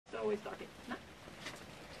we started.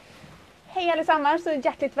 Hej allesammans och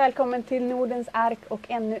hjärtligt välkommen till Nordens Ark och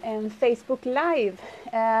ännu en Facebook Live.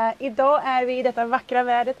 Idag är vi i detta vackra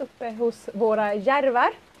vädret uppe hos våra järvar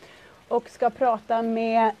och ska prata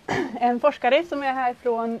med en forskare som är här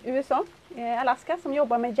från USA, Alaska, som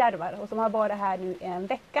jobbar med järvar och som har varit här nu en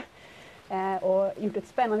vecka och gjort ett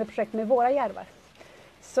spännande projekt med våra järvar.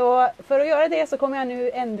 Så för att göra det så kommer jag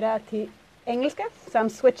nu ändra till engelska. So I'm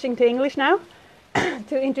switching to English now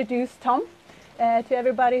to introduce Tom to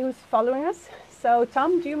everybody who's following us. So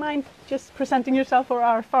Tom, do you mind just presenting yourself for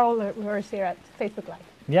our followers here at Facebook Live?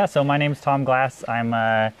 Yeah, so my name's Tom Glass. I'm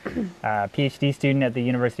a PhD student at the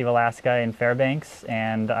University of Alaska in Fairbanks,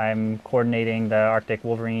 and I'm coordinating the Arctic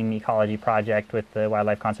Wolverine Ecology Project with the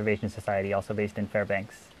Wildlife Conservation Society, also based in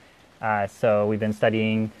Fairbanks. So we've been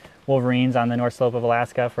studying wolverines on the North Slope of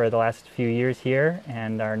Alaska for the last few years here,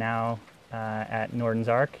 and are now at Nordens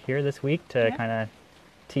Ark here this week to kind of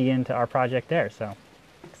tee into our project there. So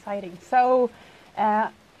exciting. So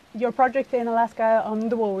your project in Alaska on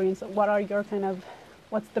the wolverines,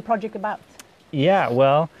 what's the project about? Yeah,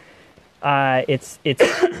 well, it's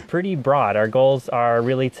pretty broad. Our goals are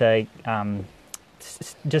really to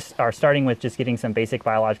starting with just getting some basic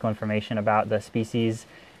biological information about the species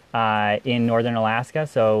in northern Alaska.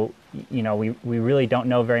 So, you know, we really don't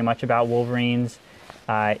know very much about wolverines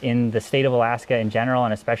in the state of Alaska in general,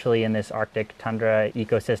 and especially in this Arctic tundra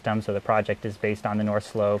ecosystem. So the project is based on the North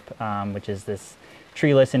Slope, which is this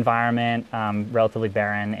treeless environment, relatively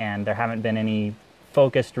barren, and there haven't been any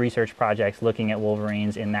focused research projects looking at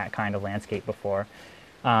wolverines in that kind of landscape before.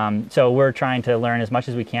 So we're trying to learn as much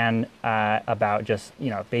as we can about just, you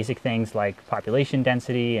know, basic things like population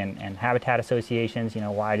density and habitat associations. You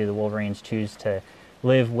know, why do the wolverines choose to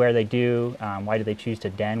live where they do? Why do they choose to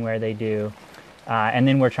den where they do? And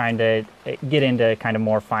then we're trying to get into kind of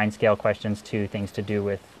more fine-scale questions to things to do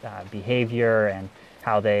with behavior and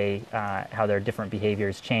how their different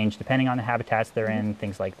behaviors change depending on the habitats they're in,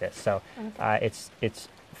 things like this. So it's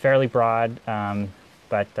fairly broad,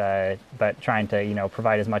 but trying to, you know,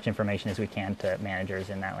 provide as much information as we can to managers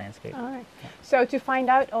in that landscape. All right. Yeah. So to find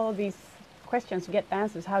out all these questions, to get the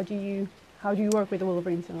answers, how do you work with the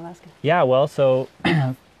wolverines in Alaska? Yeah, well, so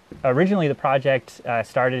originally the project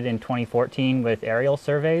started in 2014 with aerial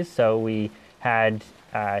surveys. So we had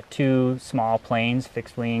two small planes,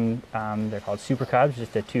 fixed wing, they're called Super Cubs,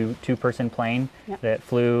 just a two-person plane that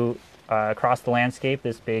flew across the landscape,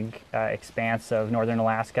 this big expanse of northern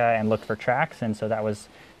Alaska, and looked for tracks. And so the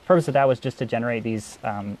purpose of that was just to generate these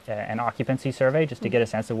an occupancy survey, just to get a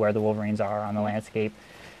sense of where the wolverines are on the landscape.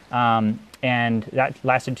 And that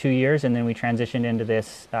lasted 2 years, and then we transitioned into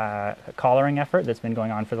this collaring effort that's been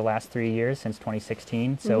going on for the last 3 years, since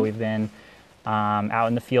 2016. So we've been out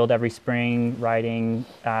in the field every spring, riding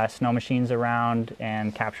snow machines around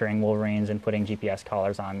and capturing wolverines and putting GPS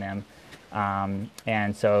collars on them.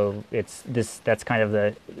 And so that's kind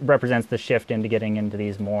of represents the shift into getting into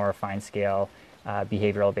these more fine-scale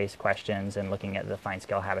behavioral-based questions and looking at the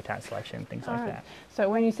fine-scale habitat selection, things like that. So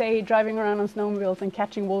when you say driving around on snowmobiles and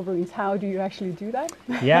catching wolverines, how do you actually do that?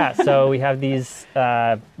 Yeah, so we have these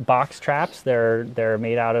box traps. They're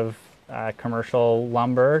made out of commercial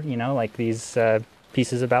lumber, you know, like these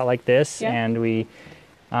pieces about like this, and we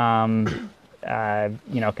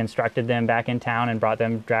you know, constructed them back in town and drag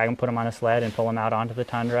them, put them on a sled and pull them out onto the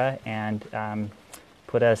tundra, and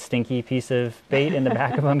put a stinky piece of bait in the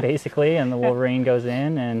back of them, basically, and the wolverine goes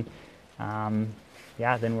in, and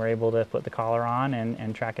yeah, then we're able to put the collar on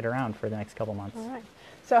and track it around for the next couple months. All right.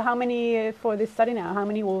 So how many, for this study now, how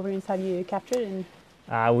many wolverines have you captured?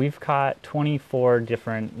 We've caught 24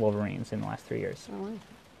 different wolverines in the last 3 years. All right.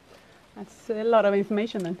 That's a lot of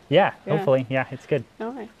information then. Yeah, hopefully. Yeah, it's good.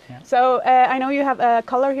 All right. Yeah. So I know you have a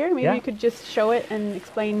collar here. Maybe you could just show it and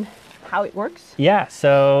explain how it works. Yeah,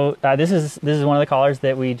 so this is one of the collars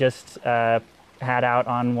that we just had out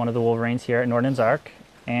on one of the wolverines here at Nordens Ark,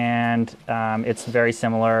 and it's very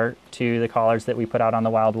similar to the collars that we put out on the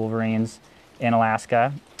wild wolverines in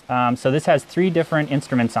Alaska. So this has 3 different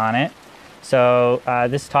instruments on it. So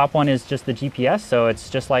this top one is just the GPS, so it's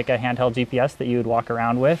just like a handheld GPS that you would walk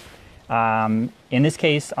around with. In this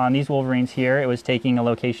case, on these wolverines here, it was taking a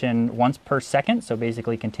location once per second, so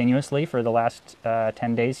basically continuously for the last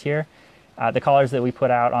 10 days here. The collars that we put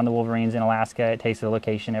out on the wolverines in Alaska, it takes a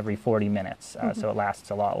location every 40 minutes, so it lasts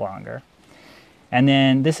a lot longer. And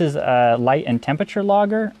then this is a light and temperature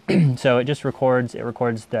logger, so it just records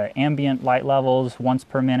the ambient light levels once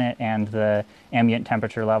per minute and the ambient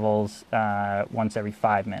temperature levels once every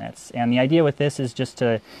 5 minutes. And the idea with this is just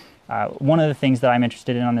to one of the things that I'm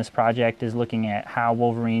interested in on this project is looking at how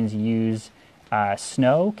wolverines use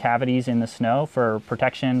snow, cavities in the snow for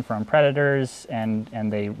protection from predators, and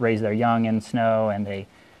they raise their young in snow, and they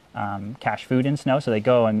cache food in snow. So they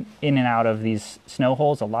go in and out of these snow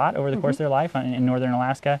holes a lot over the course of their life in northern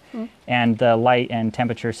Alaska. And the light and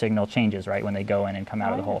temperature signal changes, right, when they go in and come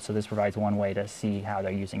out of the hole. So this provides one way to see how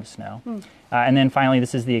they're using snow. And then finally,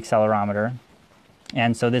 this is the accelerometer.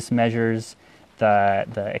 And so this measures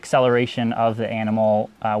the acceleration of the animal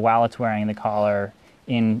while it's wearing the collar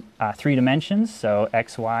in 3 dimensions, so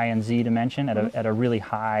X, Y, and Z dimension at a really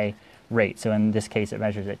high rate. So in this case, it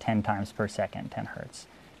measures at 10 times per second, 10 hertz.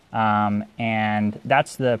 And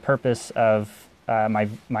that's the purpose of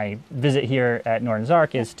my visit here at Nordens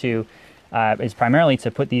Ark, is primarily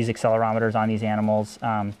to put these accelerometers on these animals.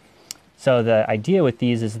 So the idea with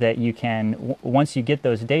these is that you can, once you get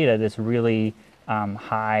those data, this really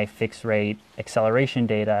high fixed rate acceleration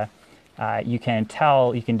data, you can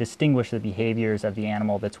distinguish the behaviors of the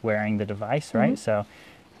animal that's wearing the device, right? So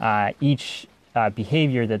each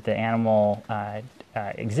behavior that the animal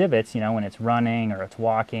exhibits, when it's running or it's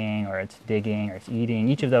walking or it's digging or it's eating,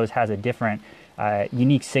 each of those has a different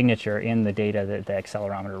unique signature in the data that the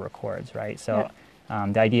accelerometer records, right? So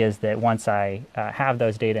the idea is that once I have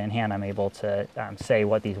those data in hand, I'm able to say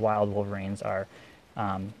what these wild wolverines are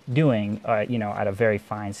doing, at a very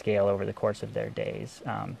fine scale over the course of their days.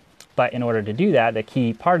 But in order to do that, the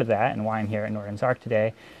key part of that, and why I'm here at Nordens Ark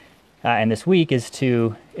today and this week, is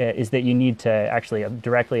that you need to actually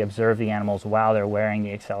directly observe the animals while they're wearing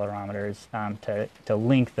the accelerometers to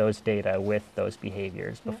link those data with those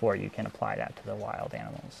behaviors before you can apply that to the wild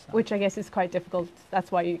animals. So. Which I guess is quite difficult. That's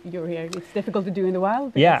why you're here. It's difficult to do in the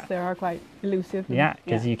wild because they are quite elusive. Yeah,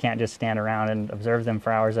 because you can't just stand around and observe them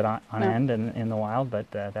for hours on end in the wild, but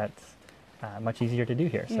that's much easier to do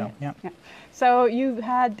here. So So you've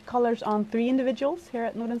had collars on 3 individuals here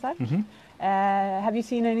at Nordens Ark. Have you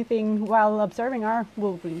seen anything while observing our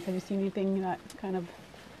wolverines? Have you seen anything that kind of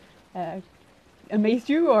amazed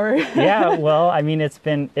you, or? Yeah, well, I mean, it's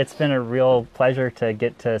been a real pleasure to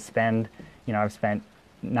get to spend. I've spent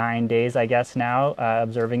 9 days, I guess now,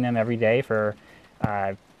 observing them every day for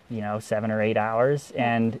 7 or 8 hours,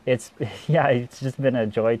 and it's just been a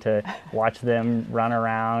joy to watch them run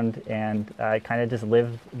around and kind of just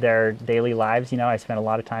live their daily lives. I spend a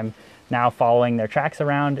lot of time now following their tracks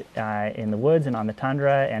around in the woods and on the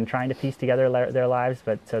tundra and trying to piece together their lives.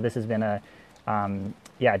 But so this has been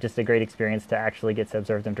just a great experience to actually get to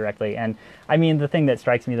observe them directly. And I mean, the thing that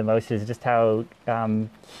strikes me the most is just how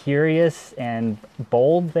curious and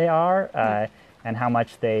bold they are. And how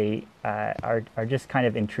much they are just kind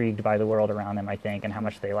of intrigued by the world around them, I think, and how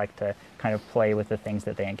much they like to kind of play with the things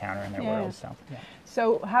that they encounter in their world.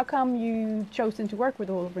 So how come you chosen to work with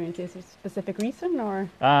wolverines? Is there a specific reason, or?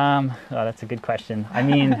 That's a good question. I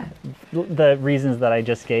mean, the reasons that I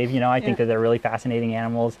just gave, I think that they're really fascinating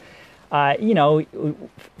animals. For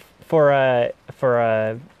a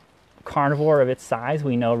carnivore of its size,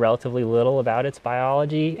 we know relatively little about its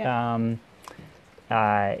biology. And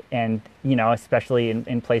especially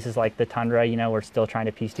in places like the tundra, we're still trying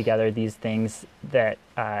to piece together these things that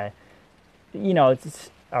are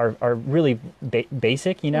really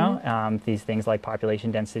basic. These things like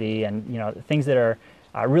population density and things that are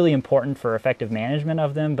really important for effective management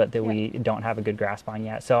of them, but that we don't have a good grasp on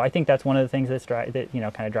yet. So I think that's one of the things that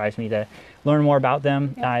kind of drives me to learn more about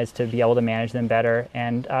them, is to be able to manage them better.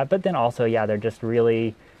 And but then also, they're just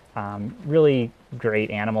really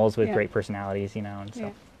great animals with great personalities, and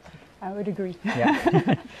so. I would agree.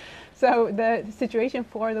 Yeah. So the situation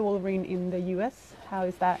for the wolverine in the U.S., how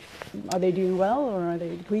is that? Are they doing well, or are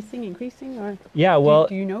they decreasing, increasing, or? Yeah, well,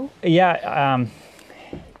 do you know? Yeah,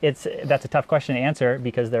 that's a tough question to answer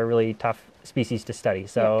because they're really tough species to study.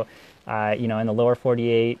 So, in the lower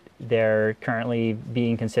 48, they're currently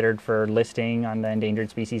being considered for listing on the Endangered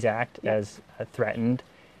Species Act as threatened.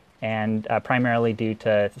 And primarily due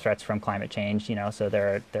to threats from climate change, so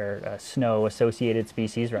they're a snow-associated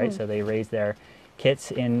species, right? So they raise their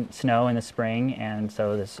kits in snow in the spring, and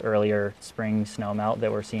so this earlier spring snow melt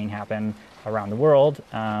that we're seeing happen around the world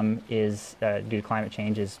is due to climate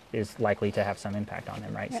change is likely to have some impact on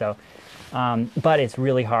them, right? So, but it's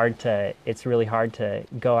really hard to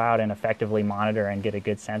go out and effectively monitor and get a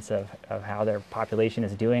good sense of how their population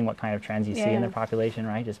is doing, what kind of trends you see in their population,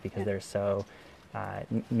 right? Just because they're so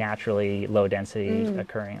naturally low density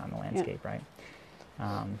occurring on the landscape, right?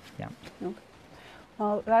 Okay.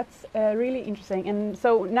 Well, that's really interesting. And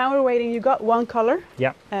so now we're waiting. You got one color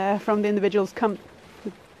from the individuals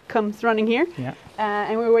comes running here,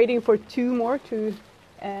 and we're waiting for 2 more to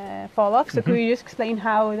fall off. So could you just explain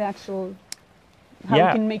how we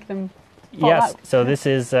can make them fall Yes. out. So this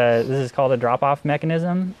is called a drop-off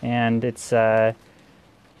mechanism, and it's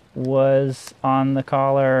was on the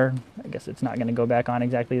collar. I guess it's not going to go back on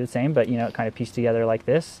exactly the same, but it kind of pieced together like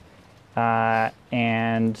this.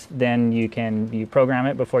 And then you program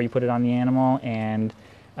it before you put it on the animal, and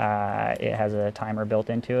it has a timer built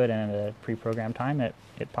into it, and at a pre-programmed time it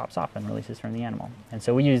pops off and releases from the animal. And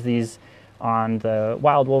so we use these on the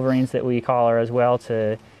wild wolverines that we collar as well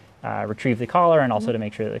to retrieve the collar, and also to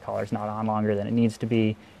make sure that the collar is not on longer than it needs to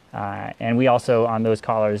be. And we also, on those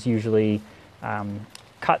collars, usually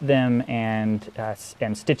cut them and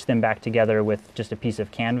stitch them back together with just a piece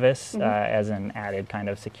of canvas as an added kind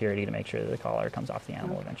of security to make sure that the collar comes off the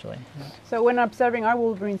animal eventually. So when observing our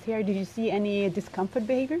wolverines here, did you see any discomfort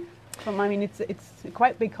behavior? I mean, it's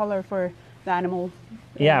quite big collar for the animal.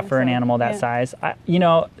 Yeah, for an animal that size.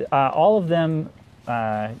 All of them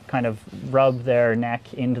kind of rub their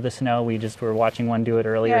neck into the snow. We just were watching one do it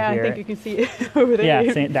earlier here. I think you can see it over there.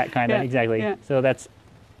 Yeah, that kind of, exactly. Yeah. So that's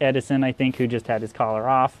Edison, I think, who just had his collar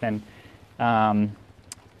off, and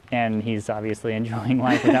he's obviously enjoying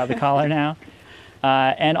life without the collar now.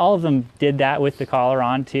 And all of them did that with the collar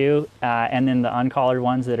on too, and then the uncollared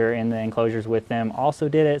ones that are in the enclosures with them also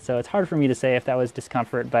did it. So it's hard for me to say if that was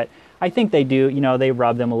discomfort, but I think they do. They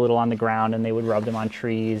rub them a little on the ground, and they would rub them on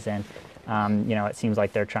trees, and it seems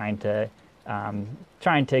like they're trying to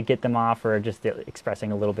get them off, or just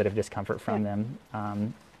expressing a little bit of discomfort from them.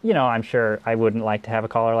 I'm sure I wouldn't like to have a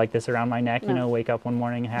collar like this around my neck, wake up one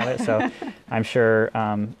morning and have it. So I'm sure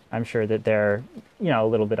that they're, a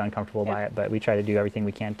little bit uncomfortable by it, but we try to do everything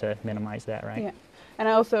we can to minimize that, right? Yeah. And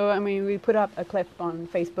also, we put up a clip on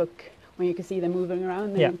Facebook when you can see them moving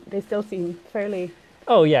around, and they still seem fairly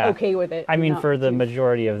okay with it. For the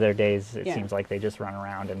majority of their days, it seems like they just run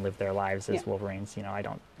around and live their lives as wolverines. I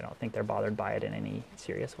don't think they're bothered by it in any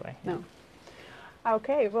serious way. No.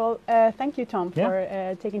 Okay, well, thank you, Tom,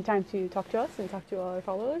 for taking time to talk to us and talk to our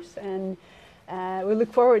followers. And we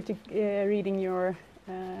look forward to reading your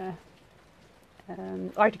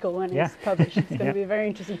article when it's published. It's going to be very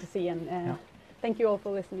interesting to see. And thank you all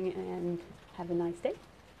for listening, and have a nice day.